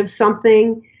afraid of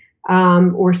something,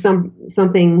 or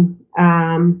something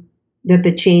that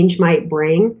the change might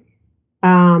bring.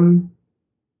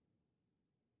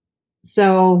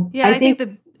 So yeah, I think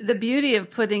the beauty of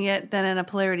putting it then in a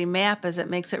polarity map is it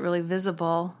makes it really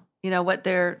visible, you know, what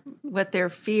their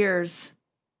fears,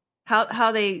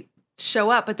 how they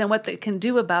show up, but then what they can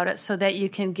do about it so that you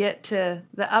can get to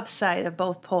the upside of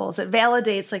both poles. It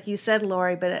validates, like you said,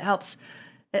 Lori, but it helps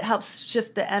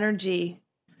shift the energy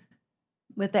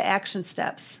with the action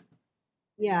steps.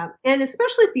 Yeah. And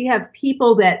especially if you have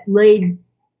people that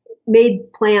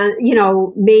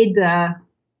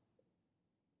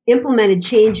implemented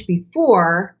change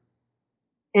before.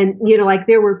 And, you know, like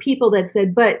there were people that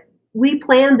said, but we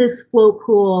planned this float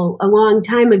pool a long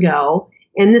time ago,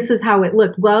 and this is how it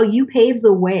looked. Well, you paved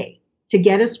the way to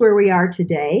get us where we are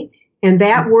today, and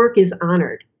that work is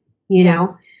honored. You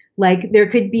know, like there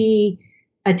could be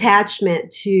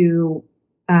attachment to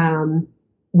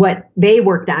what they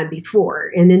worked on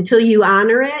before, and until you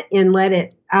honor it and let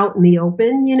it out in the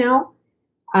open, you know,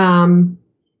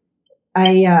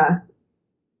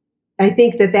 I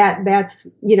think that's,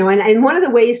 you know, and one of the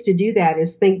ways to do that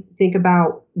is think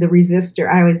about the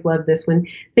resistor. I always love this one.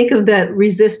 Think of the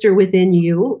resistor within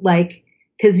you, like,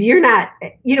 because you're not,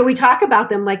 you know, we talk about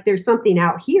them like there's something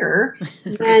out here,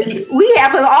 and we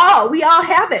have it all. We all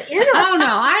have it in us. Oh no,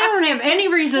 I don't have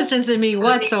any resistance in me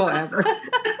whatsoever.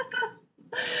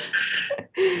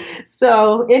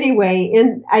 So anyway,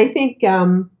 and I think,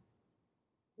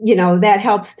 you know, that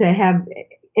helps to have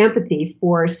empathy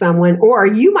for someone, or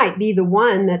you might be the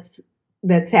one that's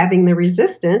having the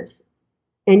resistance,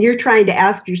 and you're trying to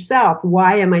ask yourself,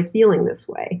 why am I feeling this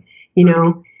way? You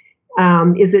know,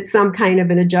 is it some kind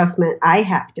of an adjustment I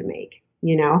have to make,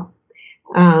 you know?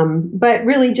 But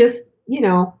really just, you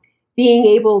know, being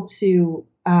able to,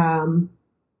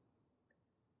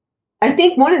 I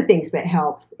think one of the things that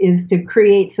helps is to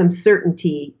create some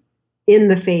certainty in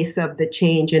the face of the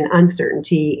change and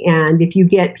uncertainty. And if you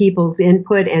get people's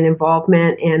input and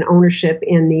involvement and ownership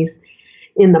in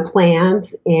the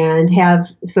plans, and have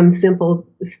some simple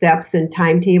steps and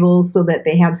timetables so that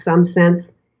they have some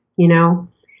sense, you know,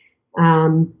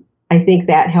 I think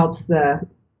that helps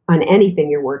on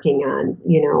anything you're working on,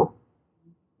 you know.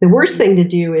 The worst thing to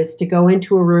do is to go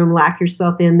into a room, lock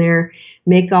yourself in there,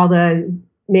 make all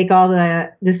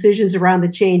the decisions around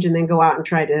the change, and then go out and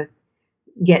try to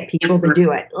get people to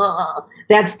do it. Ugh,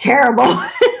 that's terrible.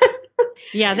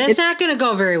 Yeah, that's not going to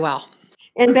go very well.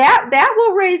 And that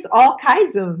will raise all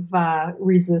kinds of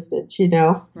resistance, you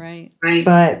know. Right.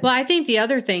 But well, I think the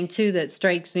other thing too that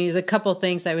strikes me is a couple of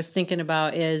things I was thinking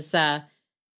about is,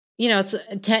 you know, it's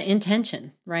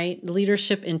intention, right?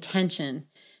 Leadership intention.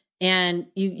 And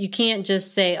you can't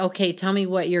just say, okay, tell me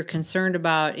what you're concerned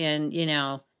about, and, you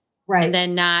know, right. And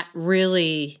then not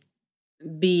really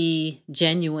be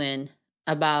genuine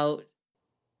about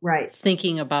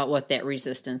thinking about what that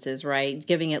resistance is, right?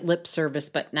 Giving it lip service,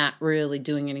 but not really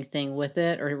doing anything with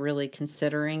it or really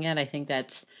considering it. I think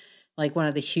that's like one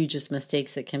of the hugest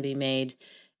mistakes that can be made.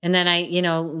 And then I, you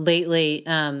know, lately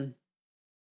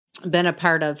been a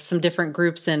part of some different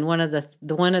groups, and one of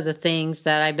the things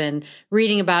that I've been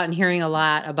reading about and hearing a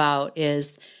lot about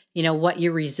is, you know, what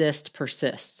you resist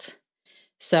persists.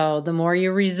 So the more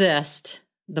you resist,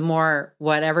 the more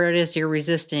whatever it is you're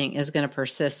resisting is going to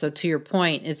persist. So to your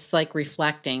point, it's like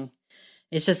reflecting.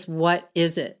 It's just, what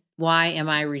is it? Why am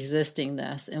I resisting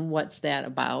this? And what's that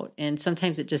about? And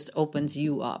sometimes it just opens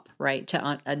you up, right,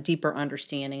 to a deeper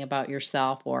understanding about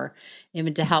yourself, or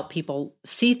even to help people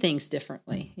see things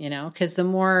differently, you know, because the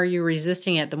more you're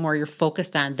resisting it, the more you're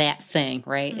focused on that thing,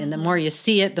 right? Mm-hmm. And the more you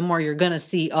see it, the more you're going to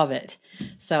see of it.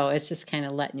 So it's just kind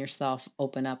of letting yourself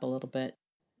open up a little bit.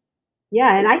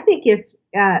 Yeah. And I think if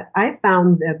I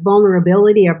found the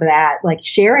vulnerability of that, like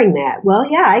sharing that, well,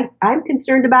 yeah, I'm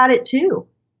concerned about it too.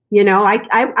 You know, I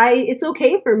it's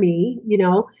okay for me. You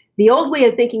know, the old way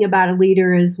of thinking about a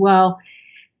leader is, well,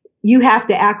 you have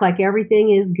to act like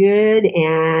everything is good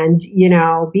and, you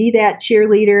know, be that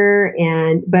cheerleader.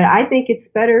 But I think it's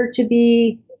better to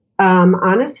be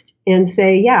honest and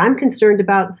say, yeah, I'm concerned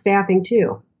about staffing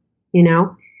too, you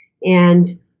know, and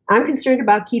I'm concerned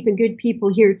about keeping good people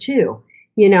here too,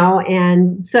 you know.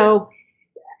 And so,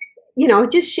 you know,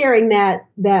 just sharing that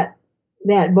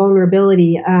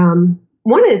vulnerability.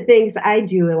 One of the things I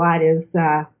do a lot is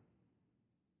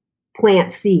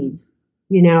plant seeds,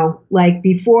 you know, like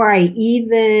before I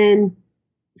even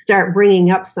start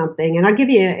bringing up something. And I'll give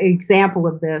you an example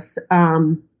of this.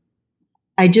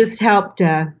 I just helped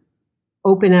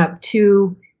open up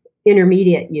 2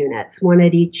 intermediate units, one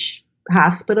at each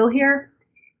hospital here,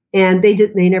 and they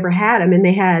never had them, and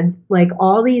they had like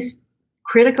all these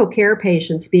critical care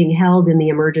patients being held in the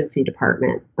emergency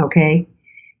department. Okay.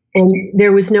 And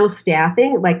there was no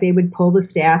staffing, like they would pull the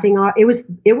staffing off. It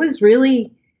was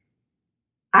really,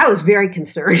 I was very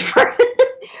concerned for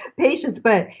patients,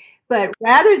 but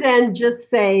rather than just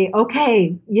say,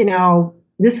 okay,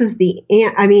 this is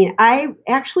I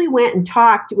actually went and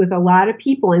talked with a lot of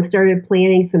people and started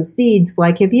planting some seeds.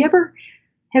 Like, have you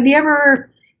ever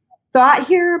thought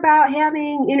here about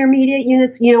having intermediate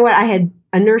units? You know what? I had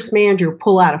a nurse manager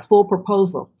pull out a full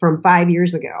proposal from 5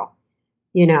 years ago,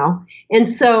 and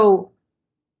so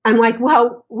I'm like,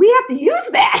 well, we have to use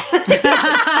that.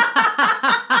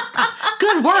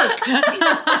 Good work.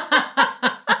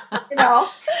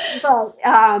 But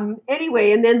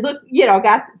anyway, and then look,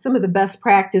 got some of the best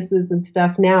practices and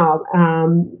stuff now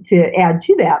to add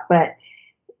to that. But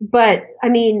I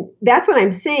mean, that's what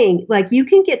I'm saying. Like, you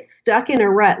can get stuck in a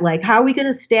rut. Like, how are we going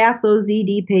to staff those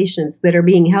ED patients that are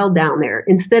being held down there?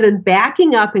 Instead of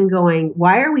backing up and going,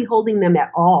 why are we holding them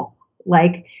at all?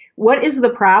 Like, what is the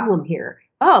problem here?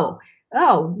 Oh,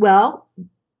 well,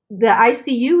 the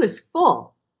ICU is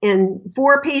full, and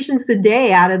 4 patients a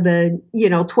day out of the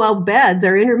 12 beds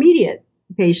are intermediate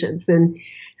patients. And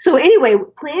so anyway,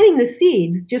 planting the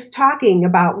seeds, just talking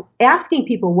about, asking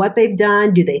people what they've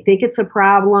done. Do they think it's a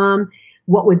problem?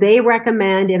 What would they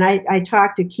recommend? And I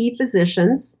talked to key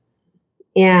physicians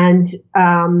and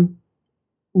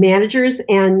managers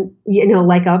and,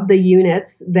 like of the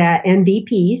units that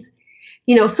MVPs,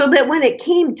 so that when it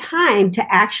came time to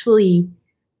actually,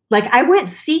 like, I went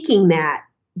seeking that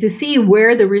to see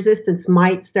where the resistance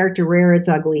might start to rear its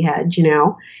ugly head,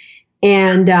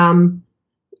 and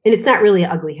it's not really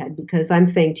an ugly head because I'm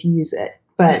saying to use it,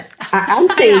 but I'm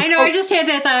saying. I know. I just had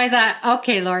that thought. I thought,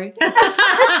 okay, Lori.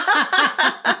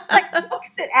 Like,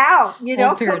 coax it out,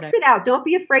 coax it out. Don't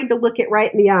be afraid to look it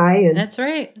right in the eye. And, That's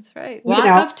right. Walk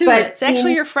up to it. It's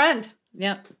actually your friend.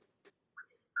 Yep.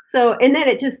 So, and then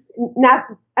it just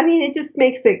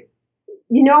makes it,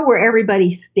 where everybody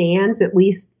stands, at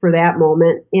least for that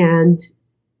moment. And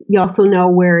you also know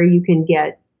where you can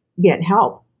get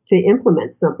help to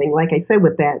implement something, like I said,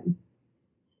 with that.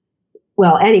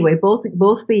 Well, anyway, both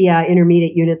the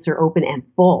intermediate units are open and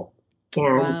full.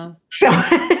 And wow. So,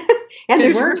 and good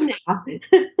there's work. room now.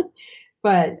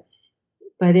 But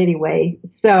anyway,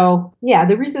 so yeah,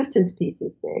 the resistance piece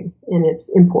is big and it's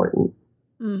important.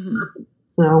 Mm-hmm.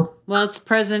 So, well, it's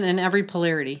present in every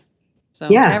polarity. So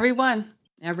yeah, everyone,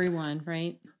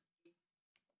 right?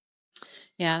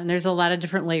 Yeah, and there's a lot of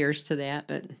different layers to that,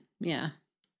 but yeah.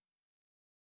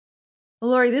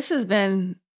 Well, Lori, this has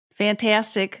been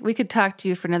fantastic. We could talk to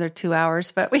you for another 2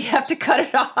 hours, but we have to cut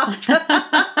it off. We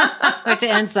have to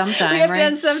end sometime. To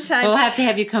end sometime. We'll have to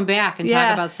have you come back and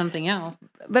talk about something else.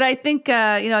 But I think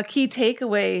a key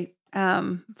takeaway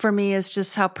for me is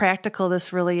just how practical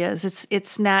this really is.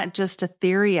 It's not just a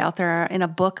theory out there in a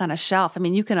book on a shelf. I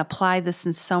mean, you can apply this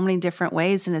in so many different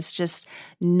ways, and it's just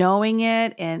knowing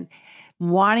it and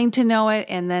wanting to know it,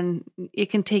 and then it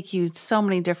can take you so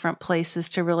many different places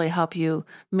to really help you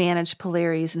manage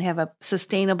polarities and have a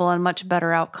sustainable and much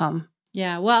better outcome.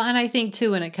 Yeah, well, and I think too,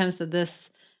 when it comes to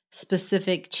this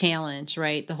specific challenge,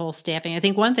 right, the whole staffing, I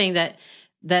think one thing that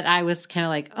I was kind of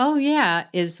like, oh yeah,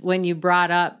 is when you brought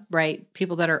up, right,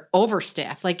 people that are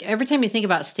overstaffed. Like, every time you think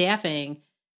about staffing,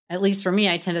 at least for me,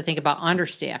 I tend to think about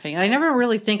understaffing. I never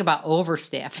really think about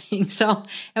overstaffing. So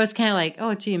I was kind of like,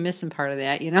 oh, gee, you're missing part of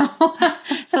that,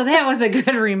 So that was a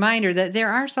good reminder that there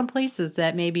are some places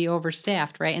that may be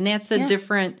overstaffed, right? And that's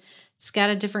it's got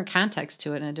a different context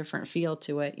to it and a different feel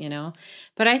to it,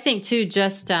 But I think too,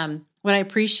 just what I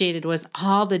appreciated was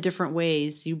all the different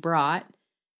ways you brought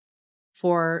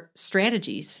for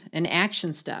strategies and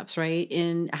action steps, right?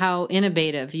 In how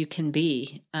innovative you can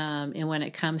be, and when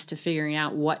it comes to figuring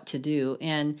out what to do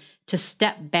and to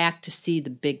step back to see the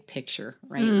big picture,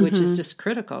 right? Mm-hmm. Which is just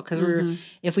critical, because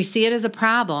if we see it as a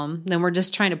problem, then we're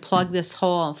just trying to plug this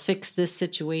hole and fix this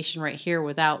situation right here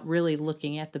without really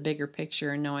looking at the bigger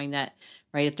picture and knowing that,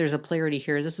 right, if there's a polarity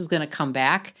here, this is going to come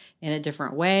back in a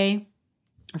different way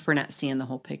if we're not seeing the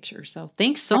whole picture. So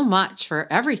thanks so much for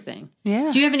everything.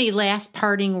 Yeah. Do you have any last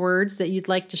parting words that you'd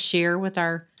like to share with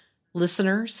our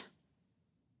listeners?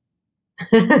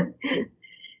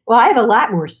 Well, I have a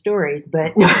lot more stories,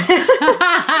 but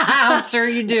I'm sure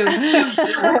you do.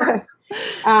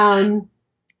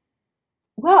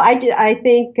 Well, I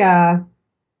think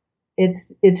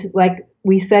it's like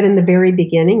we said in the very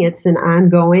beginning, it's an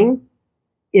ongoing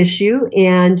issue,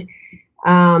 and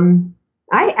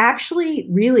I actually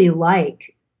really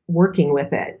like working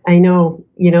with it. I know,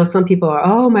 some people are,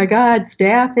 oh my God,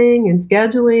 staffing and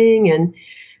scheduling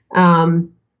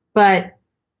but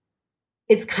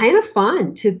it's kind of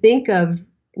fun to think of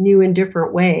new and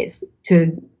different ways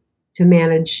to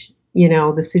manage,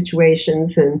 the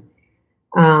situations. And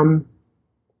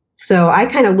so I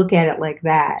kind of look at it like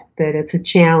that it's a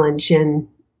challenge and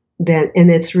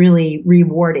it's really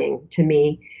rewarding to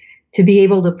me to be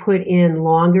able to put in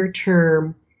longer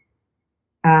term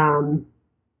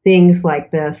things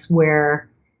like this, where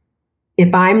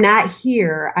if I'm not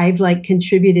here, I've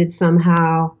contributed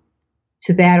somehow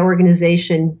to that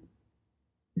organization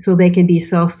so they can be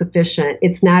self-sufficient.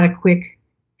 It's not a quick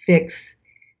fix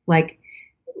like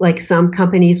some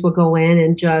companies will go in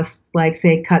and just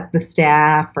say cut the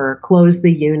staff or close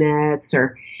the units,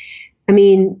 or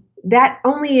that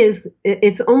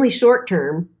it's only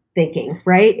short-term thinking,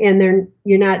 right? And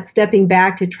you're not stepping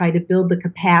back to try to build the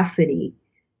capacity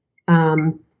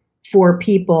for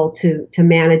people to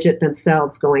manage it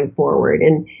themselves going forward.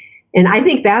 And I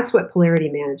think that's what polarity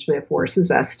management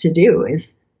forces us to do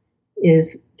is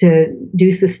to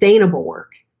do sustainable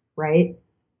work, right?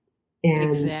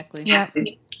 And exactly. Yeah.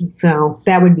 So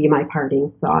that would be my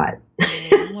parting thought.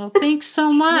 Well, thanks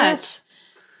so much. Yes.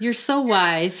 You're so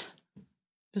wise.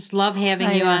 Just love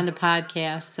having you on the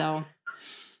podcast. So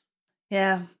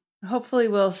yeah, hopefully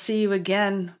we'll see you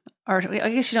again. Or I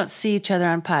guess you don't see each other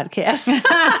on podcasts.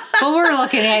 Well, we're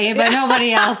looking at you, but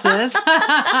nobody else is.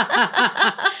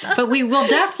 But we will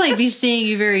definitely be seeing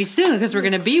you very soon because we're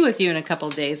going to be with you in a couple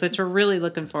of days, which we're really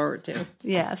looking forward to.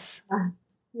 Yes.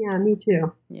 Yeah, me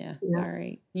too. Yeah. All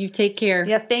right. You take care.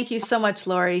 Yeah. Thank you so much,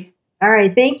 Lori. All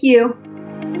right. Thank you.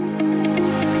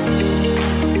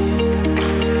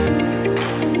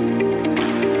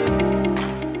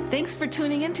 Thanks for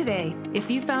tuning in today. If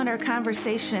you found our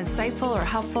conversation insightful or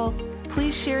helpful,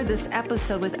 please share this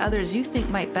episode with others you think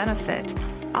might benefit.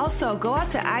 Also, go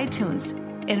out to iTunes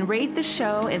and rate the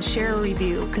show and share a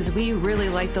review because we really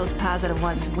like those positive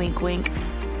ones. Wink, wink.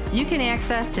 You can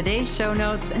access today's show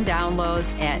notes and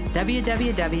downloads at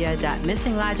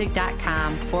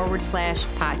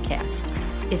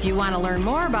www.missinglogic.com/podcast. If you want to learn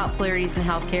more about polarities in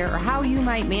healthcare or how you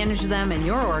might manage them in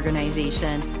your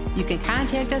organization, you can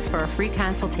contact us for a free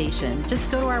consultation.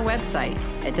 Just go to our website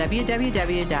at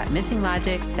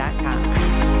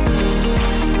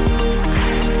www.missinglogic.com.